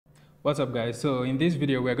What's up, guys? So in this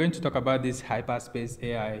video we're going to talk about this HyperSpace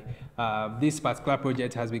AI. This particular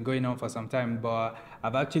project has been going on for some time, but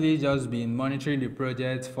I've actually just been monitoring the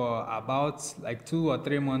project for about like 2 or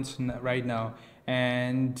 3 months right now,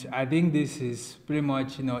 and I think this is pretty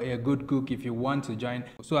much a good cook if you want to join.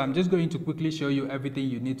 So I'm just going to quickly show you everything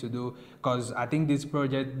you need to do, because I think this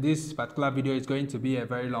particular video is going to be a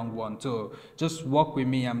very long one. So just walk with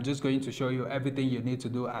me. I'm just going to show you everything you need to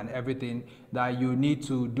do and everything that you need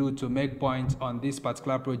to do to make points on this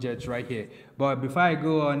particular project right here. But before I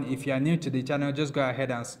go on, if you are new to the channel, just go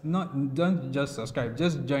ahead and don't just subscribe,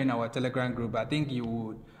 just join our Telegram group. I think you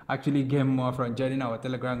would actually gain more from joining our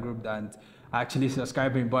Telegram group than actually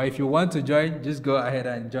subscribing. But if you want to join, just go ahead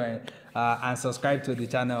and join and subscribe to the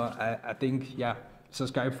channel. I think, yeah,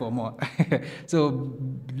 subscribe for more. So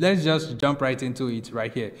let's just jump right into it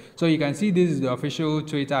right here. So you can see this is the official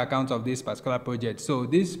Twitter account of this particular project. So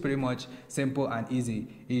this is pretty much simple and easy.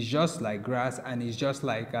 It's just like grass, and it's just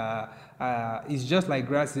like grass,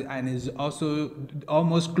 and it's also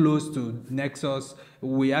almost close to Nexus.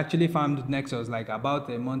 We actually found Nexus like about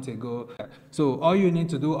a month ago. So all you need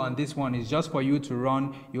to do on this one is just for you to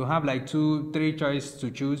run. You have like 2-3 choices to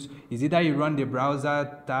choose. Is either you run the browser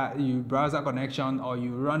connection, or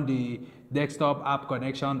you run the desktop app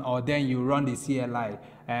connection, or then you run the CLI,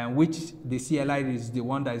 and which the CLI is the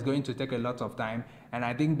one that is going to take a lot of time, and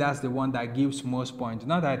I think that's the one that gives most points.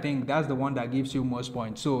 Not that I think, that's the one that gives you most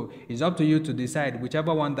points. So it's up to you to decide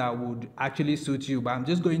whichever one that would actually suit you, but I'm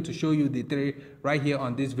just going to show you the 3 right here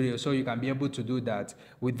on this video so you can be able to do that.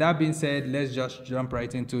 With that being said, let's just jump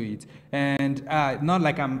right into it. And not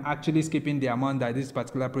like I'm actually skipping the amount that this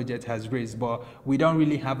particular project has raised, but we don't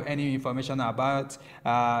really have any information about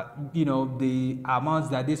the amounts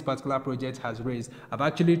that this particular project has raised. I've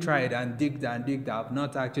actually tried and digged. I've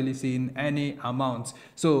not actually seen any amount.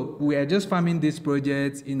 So we are just farming this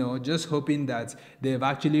project, just hoping that they've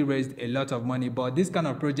actually raised a lot of money. But this kind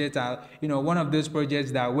of projects are, one of those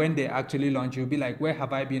projects that when they actually launch, you'll be like, where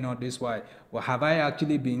have I been all this while? Or have I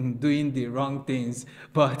actually been doing the wrong things?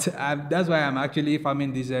 But that's why I'm actually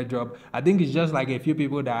farming this airdrop. I think it's just like a few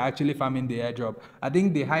people that are actually farming the airdrop. I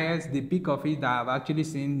think the peak of it that I've actually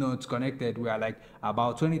seen nodes connected were like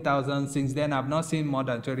about 20,000. Since then, I've not seen more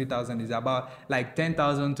than 20,000. It's about like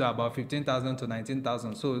 10,000 to about 15,000 to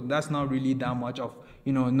 19,000. So that's not really that much of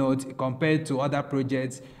nodes compared to other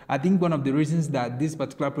projects. I think one of the reasons that this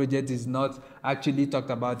particular project is not actually talked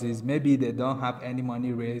about is maybe they don't have any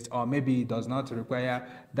money raised, or maybe it does not require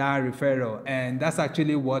that referral. And that's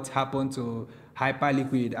actually what happened to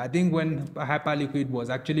Hyperliquid. I think when Hyperliquid was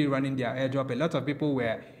actually running their airdrop, a lot of people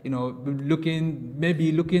were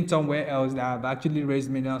looking somewhere else that have actually raised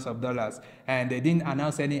millions of dollars, and they didn't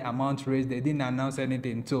announce any amount raised. They didn't announce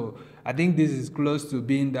anything. So I think this is close to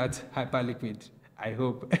being that Hyperliquid, I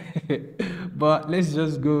hope. But let's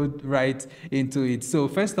just go right into it. So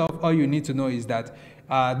first off, all you need to know is that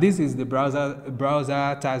this is the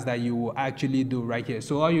browser task that you will actually do right here.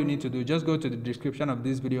 So all you need to do, just go to the description of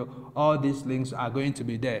this video. All these links are going to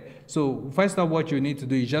be there. So first off, what you need to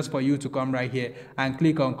do is just for you to come right here and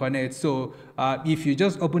click on connect. So if you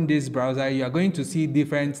just open this browser, you are going to see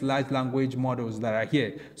different large language models that are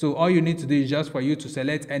here. So all you need to do is just for you to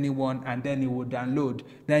select any one, and then it will download.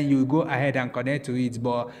 Then you go ahead and connect to it.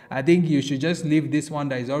 But I think you should just leave this one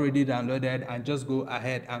that is already downloaded and just go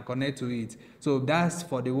ahead and connect to it. So that's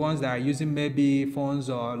for the ones that are using maybe phones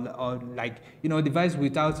or like device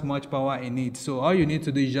without much power in it. So all you need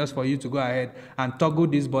to do is just for you to go ahead and toggle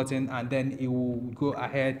this button, and then it will go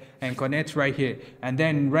ahead and connect right here. And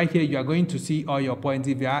then right here you are going to see all your points.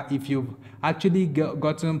 If you've actually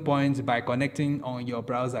gotten points by connecting on your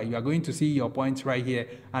browser, you are going to see your points right here,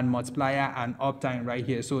 and multiplier and uptime right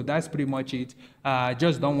here. So that's pretty much it.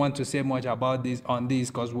 Just don't want to say much about this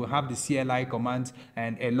because we'll have the CLI commands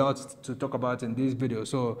and a lot to talk about in this video.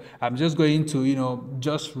 So I'm just going to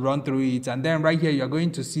just run through it, and then right here you're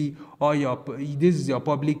going to see all this is your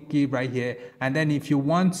public key right here. And then if you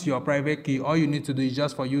want your private key, all you need to do is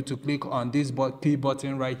just for you to click on this key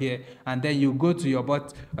button right here, and then you go to your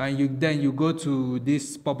and then you go to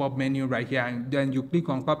this pop-up menu right here, and then you click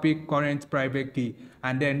on copy current private key,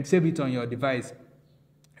 and then save it on your device.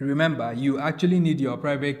 Remember, you actually need your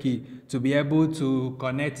private key to be able to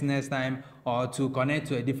connect next time, or to connect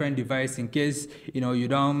to a different device in case you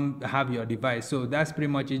don't have your device. So that's pretty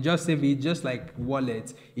much it. Just save it, just like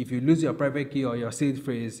wallet. If you lose your private key or your seed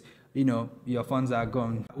phrase, your funds are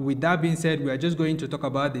gone. With that being said, we are just going to talk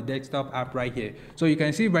about the desktop app right here. So you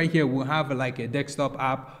can see right here we have like a desktop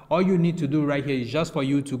app. All you need to do right here is just for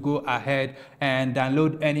you to go ahead and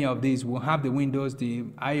download any of these. We'll have the Windows, the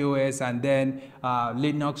iOS, and then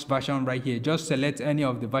Linux version right here. Just select any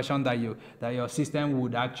of the version that your system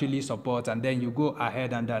would actually support, and then you go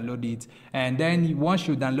ahead and download it. And then once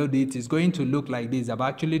you download it, it's going to look like this. I've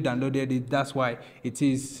actually downloaded it. That's why it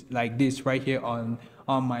is like this right here on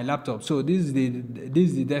my laptop. So this is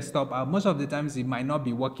the desktop. Most of the times it might not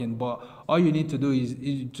be working, but all you need to do is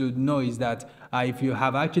to know is that if you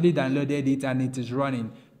have actually downloaded it and it is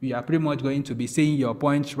running, you are pretty much going to be seeing your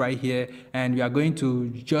points right here, and you are going to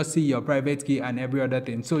just see your private key and every other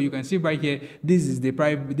thing. So you can see right here, this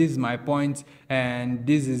is my point, and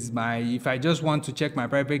this is my, if I just want to check my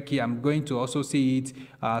private key, I'm going to also see it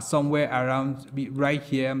somewhere around right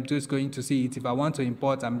here. I'm just going to see it. If I want to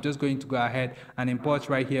import, I'm just going to go ahead and import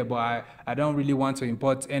right here, but I don't really want to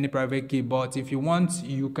import any private key. But if you want,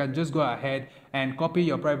 you can just go ahead and copy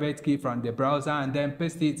your private key from the browser and then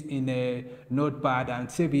paste it in a notepad and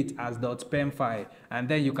save it as .pem file, and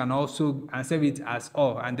then you can also save it as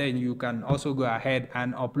and then you can also go ahead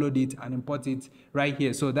and upload it and import it right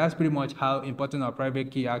here. So that's pretty much how importing a private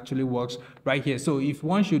key actually works right here. So if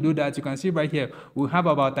once you do that, you can see right here we have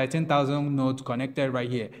about 13,000 nodes connected right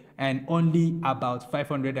here, and only about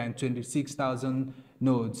 526,000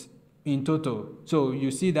 nodes in total. So you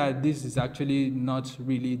see that this is actually not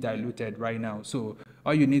really diluted right now. So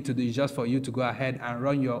all you need to do is just for you to go ahead and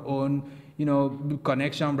run your own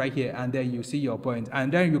connection right here, and then you see your point.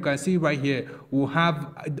 And then you can see right here we'll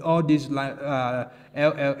have all these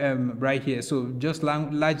LLM right here, so just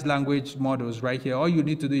large language models right here. All you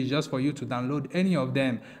need to do is just for you to download any of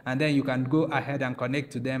them, and then you can go ahead and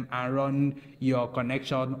connect to them and run your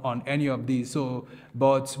connection on any of these. So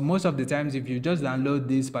but most of the times, if you just download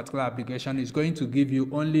this particular application, it's going to give you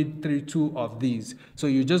only two of these. So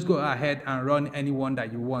you just go ahead and run any one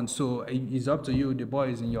that you want. So it's up to you. The ball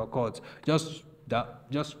is in your court. Just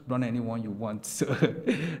run anyone you want.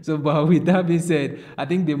 So but with that being said, I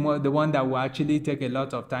think the one that will actually take a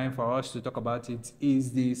lot of time for us to talk about it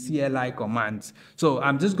is the CLI commands. So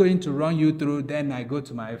I'm just going to run you through, then I go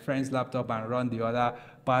to my friend's laptop and run the other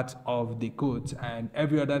part of the code and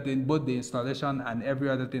every other thing, both the installation and every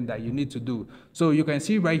other thing that you need to do. So you can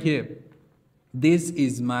see right here, this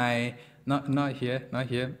is my not here.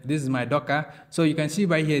 This is my Docker. So you can see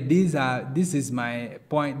right here, this is my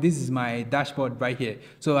point, this is my dashboard right here.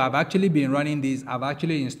 So I've actually been running this, I've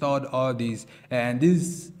actually installed all these, and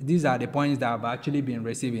these are the points that I've actually been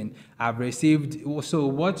receiving. I've received, so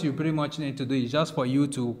what you pretty much need to do is just for you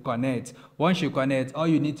to connect. Once you connect, all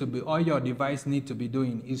your device need to be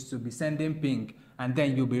doing is to be sending ping, and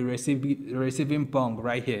then you'll be receiving pong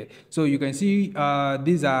right here. So you can see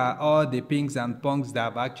these are all the pings and pongs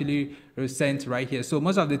that I've actually sent right here. So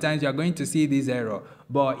most of the times you're going to see this error,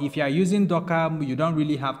 but if you are using Docker, you don't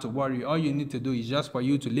really have to worry. All you need to do is just for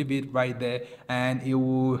you to leave it right there, and it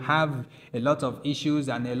will have a lot of issues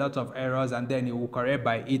and a lot of errors, and then it will correct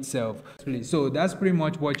by itself. So that's pretty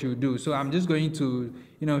much what you do. So I'm just going to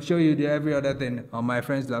show you every other thing on my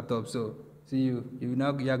friend's laptop. So see you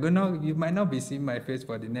might not be seeing my face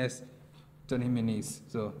for the next 20 minutes.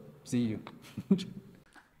 So see you.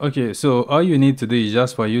 Okay, so all you need to do is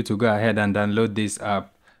just for you to go ahead and download this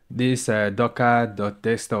app, this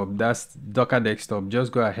docker.desktop. That's Docker Desktop.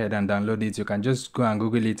 Just go ahead and download it. You can just go and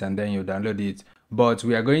Google it and then you download it. But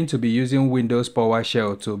we are going to be using Windows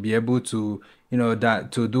PowerShell to be able to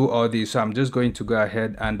to do all this. So I'm just going to go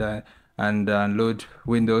ahead and download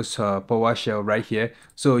Windows PowerShell right here.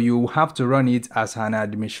 So you have to run it as an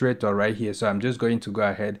administrator right here. So I'm just going to go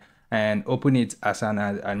ahead and open it as an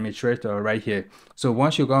administrator right here. So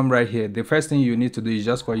once you come right here, the first thing you need to do is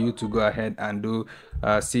just for you to go ahead and do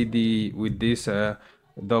cd with this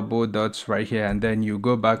double dots right here, and then you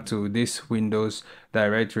go back to this Windows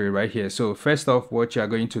directory right here. So first off, what you are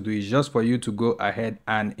going to do is just for you to go ahead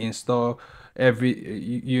and install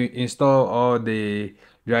you install all the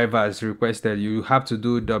drivers requested. You have to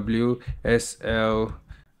do WSL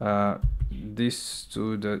this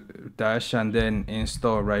to the dash and then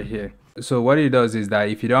install right here. So what it does is that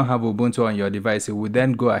if you don't have Ubuntu on your device, it will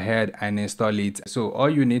then go ahead and install it. So all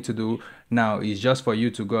you need to do now is just for you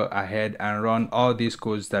to go ahead and run all these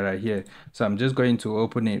codes that are here. So I'm just going to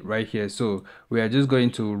open it right here. So we are just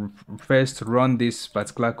going to first run this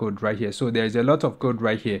particular code right here. So there's a lot of code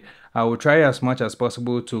right here. I will try as much as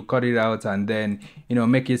possible to cut it out and then, you know,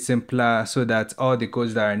 make it simpler so that all the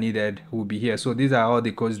codes that are needed will be here. So these are all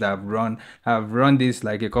the codes that I've run this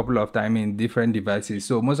like a couple of times in different devices.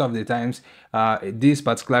 So most of the times this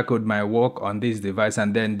particular code might work on this device,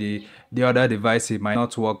 and then the other device, it might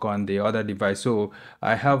not work on the other device. So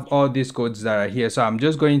I have all these codes that are here. So I'm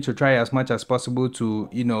just going to try as much as possible to,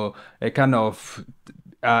 you know, a kind of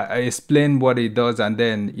explain what it does, and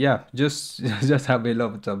then yeah, just just have a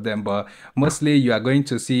lot of them, but mostly you are going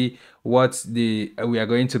to see what we are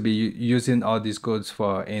going to be using all these codes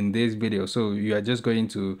for in this video. So you are just going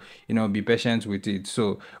to, you know, be patient with it.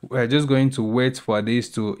 So we're just going to wait for this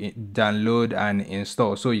to download and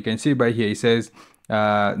install. So you can see right here it says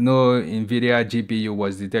no NVIDIA GPU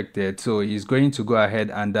was detected. So it's going to go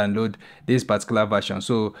ahead and download this particular version.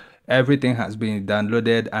 So everything has been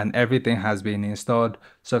downloaded and everything has been installed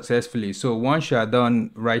successfully. So once you are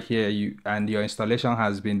done right here, and your installation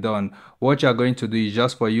has been done, what you are going to do is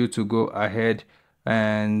just for you to go ahead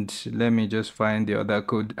and let me just find the other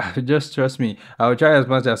code. Just trust me, I'll try as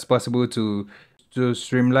much as possible to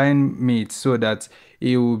streamline it so that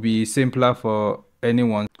it will be simpler for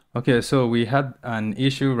anyone. Okay, so we had an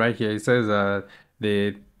issue right here. It says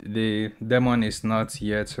the daemon is not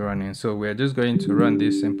yet running. So we're just going to run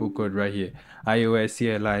this simple code right here, iOS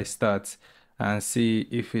CLI start, and see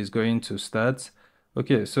if it's going to start.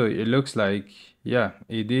 Okay, so it looks like, yeah,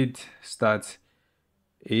 it did start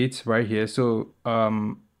it right here. So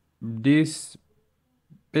this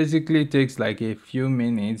basically takes like a few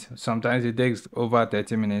minutes. Sometimes it takes over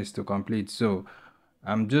 30 minutes to complete. So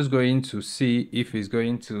I'm just going to see if it's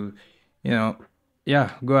going to, you know,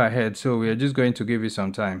 yeah, go ahead. So we're just going to give it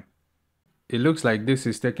some time. It looks like this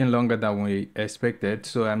is taking longer than we expected.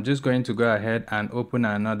 So I'm just going to go ahead and open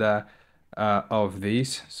another of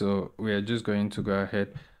these. So we are just going to go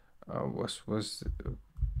ahead. Was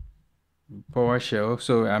PowerShell.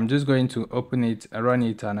 So I'm just going to open it, run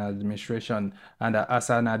it an administration, and as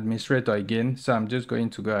an administrator again. So I'm just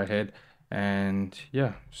going to go ahead and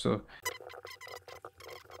yeah, so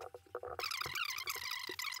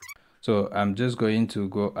I'm just going to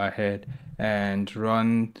go ahead and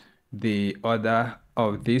run the order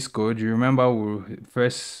of this code. You remember we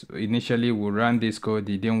initially ran this code,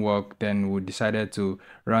 it didn't work, then we decided to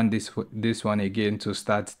run this one again to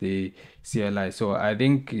start the CLI. So I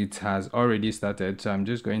think it has already started. So I'm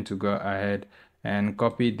just going to go ahead and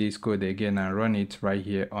copy this code again and run it right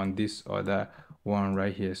here on this other one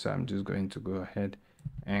right here. So I'm just going to go ahead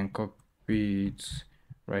and copy it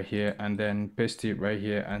right here and then paste it right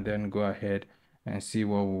here, and then go ahead and see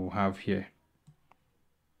what we'll have here.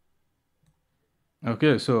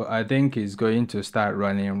 Okay, so I think it's going to start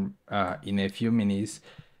running in a few minutes.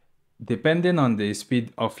 Depending on the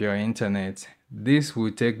speed of your internet, this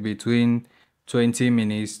will take between 20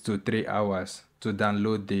 minutes to 3 hours to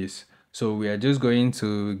download this. So we are just going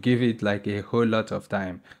to give it like a whole lot of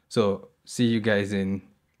time. So see you guys in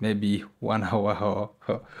maybe 1 hour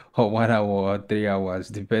or 1 hour or 3 hours,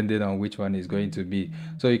 depending on which one is going to be.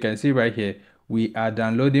 So you can see right here, we are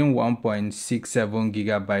downloading 1.67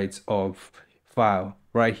 gigabytes of file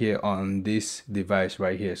right here on this device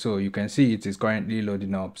right here. So you can see it is currently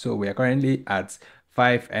loading up. So we are currently at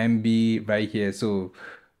 5 MB right here. So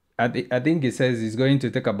I think it says it's going to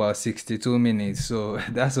take about 62 minutes. So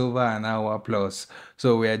that's over an hour plus.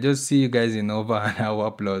 So we are just see you guys in over an hour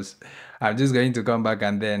plus. I'm just going to come back,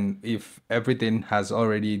 and then if everything has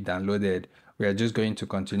already downloaded, we are just going to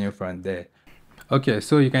continue from there. Okay,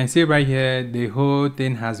 so you can see right here, the whole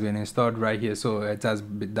thing has been installed right here. So it has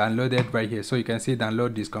been downloaded right here. So you can see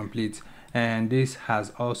download is complete, and this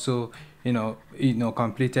has also, you know,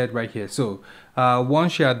 completed right here. So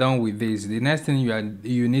once you are done with this, the next thing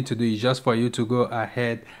you need to do is just for you to go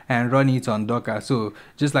ahead and run it on Docker. So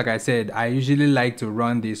just like I said, I usually like to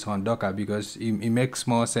run this on Docker because it makes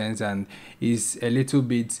more sense and is a little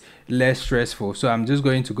bit less stressful. So I'm just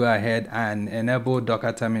going to go ahead and enable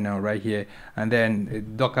Docker terminal right here, and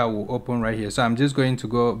then Docker will open right here. So I'm just going to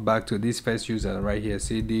go back to this first user right here,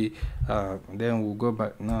 cd, then we'll go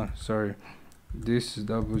back, no, sorry, this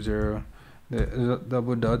 00 the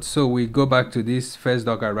double dot. So we go back to this first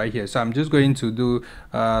Docker right here. So I'm just going to do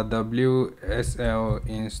wsl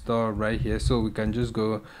install right here. So we can just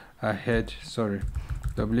go ahead, sorry,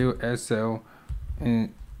 wsl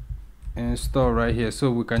install right here.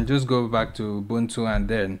 So we can just go back to Ubuntu, and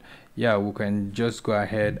then yeah, we can just go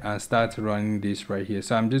ahead and start running this right here.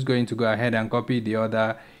 So I'm just going to go ahead and copy the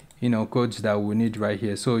other codes that we need right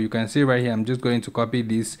here. So you can see right here, I'm just going to copy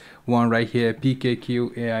this one right here,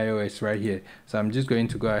 PKQ AIOS right here. So I'm just going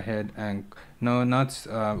to go ahead and no, not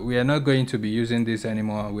we are not going to be using this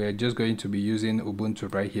anymore. We are just going to be using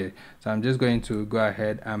Ubuntu right here. So I'm just going to go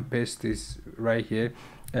ahead and paste this right here,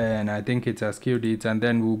 and I think it has killed it, and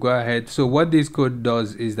then we'll go ahead. So what this code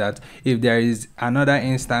does is that if there is another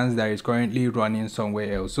instance that is currently running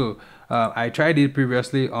somewhere else, so I tried it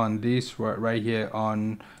previously on this right here,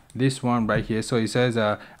 on this one right here. So it says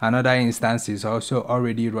another instance is also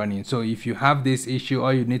already running. So if you have this issue,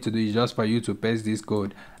 all you need to do is just for you to paste this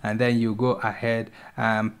code, and then you go ahead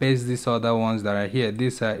and paste these other ones that are here.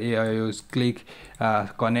 This AIOs, click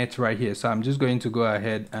connect right here. So I'm just going to go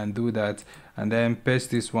ahead and do that, and then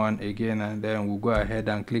paste this one again, and then we'll go ahead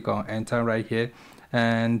and click on enter right here.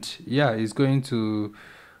 And yeah, it's going to,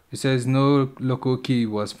 it says no local key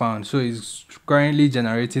was found, so it's currently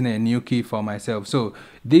generating a new key for myself. So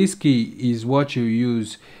this key is what you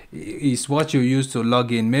use, to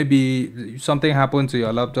log in. Maybe something happened to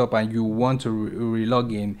your laptop and you want to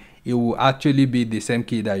re-log in, it will actually be the same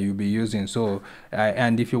key that you'll be using. So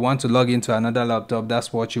and if you want to log into another laptop,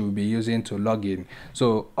 that's what you will be using to log in.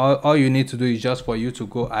 So all you need to do is just for you to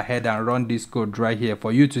go ahead and run this code right here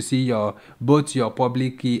for you to see both your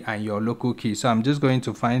public key and your local key. So I'm just going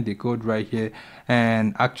to find the code right here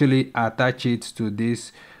and actually attach it to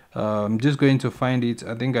this. I'm just going to find it.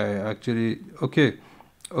 I think I actually, okay,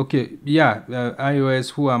 yeah,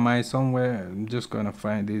 iOS, who am I, somewhere, I'm just gonna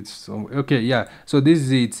find it somewhere. Okay, yeah, so this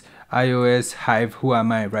is it, iOS hive who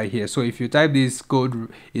am I right here. So if you type this code,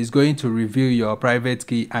 it's going to reveal your private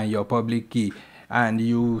key and your public key, and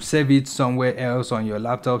you save it somewhere else on your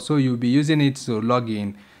laptop, so you'll be using it to log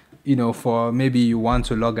in, for maybe you want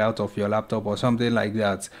to log out of your laptop or something like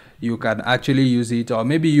that. You can actually use it, or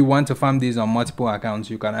maybe you want to farm this on multiple accounts,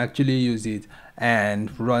 you can actually use it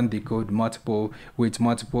and run the code with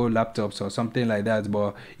multiple laptops or something like that.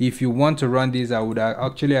 But if you want to run this, I would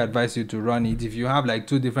actually advise you to run it. If you have like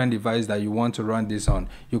 2 different devices that you want to run this on,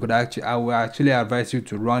 I would actually advise you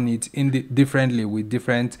to run it differently with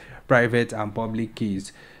different private and public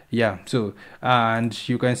keys. Yeah, so and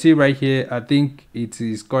you can see right here, I think it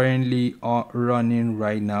is currently running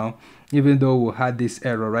right now, even though we had this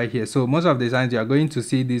error right here. So most of the times you are going to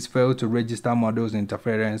see this fail to register models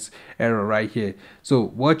interference error right here. So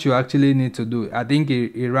what you actually need to do, I think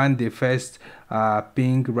it ran the first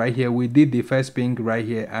ping right here. We did the first ping right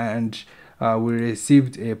here, and we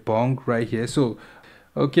received a pong right here. So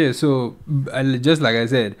okay, so just like I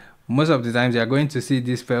said, most of the times you are going to see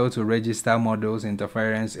this fail to register models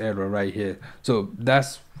interference error right here. So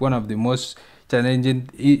that's one of the most challenging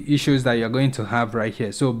issues that you're going to have right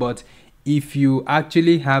here. So but if you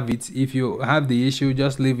actually have it, if you have the issue,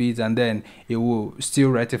 just leave it and then it will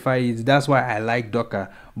still rectify it. That's why I like Docker.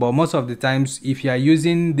 But most of the times, if you are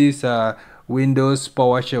using this Windows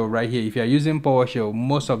PowerShell right here, if you are using PowerShell,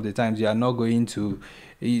 most of the times you are not going to,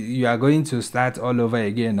 you are going to start all over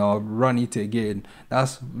again or run it again.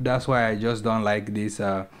 That's why I just don't like this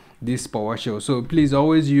this PowerShell. So please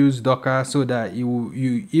always use Docker, so that you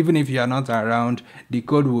even if you are not around, the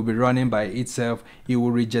code will be running by itself. It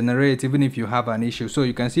will regenerate even if you have an issue. So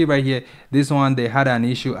you can see right here, this one, they had an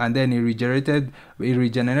issue and then it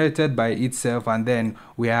regenerated by itself, and then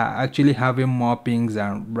we are actually having more pings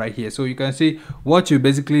and right here. So you can see what you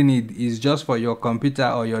basically need is just for your computer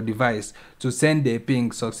or your device to send a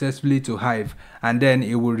ping successfully to Hive, and then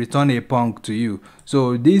it will return a pong to you.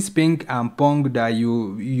 So this ping and pong that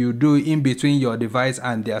you do in between your device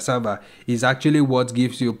and their server is actually what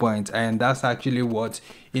gives you points, and that's actually what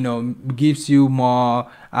gives you more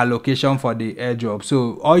allocation for the airdrop.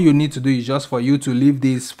 So all you need to do is just for you to leave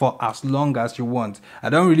this for as long as you want. I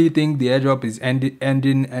don't really think the airdrop is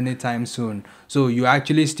ending anytime soon, so you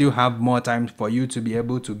actually still have more time for you to be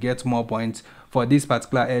able to get more points for this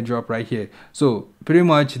particular airdrop right here. So pretty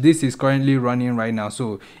much this is currently running right now.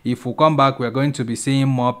 So if we come back, we're going to be seeing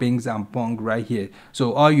more pings and pong right here.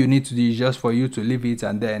 So all you need to do is just for you to leave it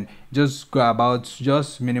and then just go about,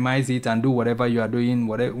 just minimize it and do whatever you are doing.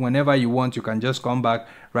 Whenever you want, you can just come back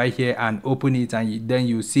right here and open it, and then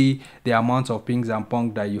you see the amount of pings and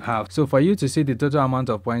pong that you have. So for you to see the total amount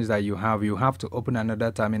of points that you have to open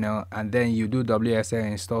another terminal, and then you do WSL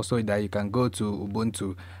install so that you can go to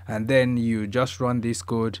Ubuntu, and then you just run this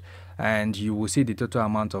code and you will see the total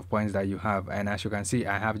amount of points that you have. And as you can see,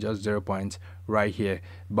 I have just 0 points right here,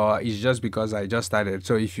 but it's just because I just started.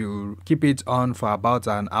 So if you keep it on for about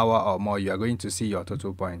an hour or more, you are going to see your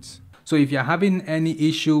total points. So if you're having any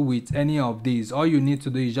issue with any of these, all you need to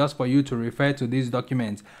do is just for you to refer to these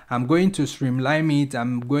documents. I'm going to streamline it.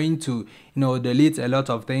 I'm going to, delete a lot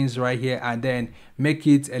of things right here and then make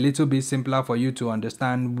it a little bit simpler for you to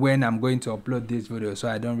understand when I'm going to upload this video. So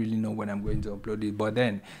I don't really know when I'm going to upload it, but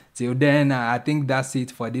then till then, I think that's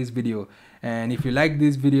it for this video. And if you like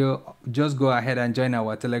this video, just go ahead and join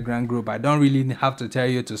our Telegram group. I don't really have to tell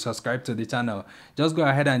you to subscribe to the channel. Just go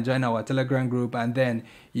ahead and join our Telegram group, and then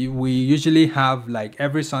we usually have, like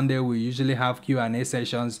every Sunday, we usually have Q&A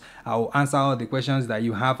sessions. I'll answer all the questions that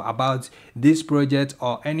you have about this project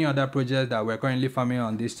or any other project that we're currently farming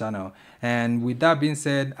on this channel. And with that being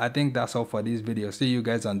said, I think that's all for this video. See you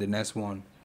guys on the next one.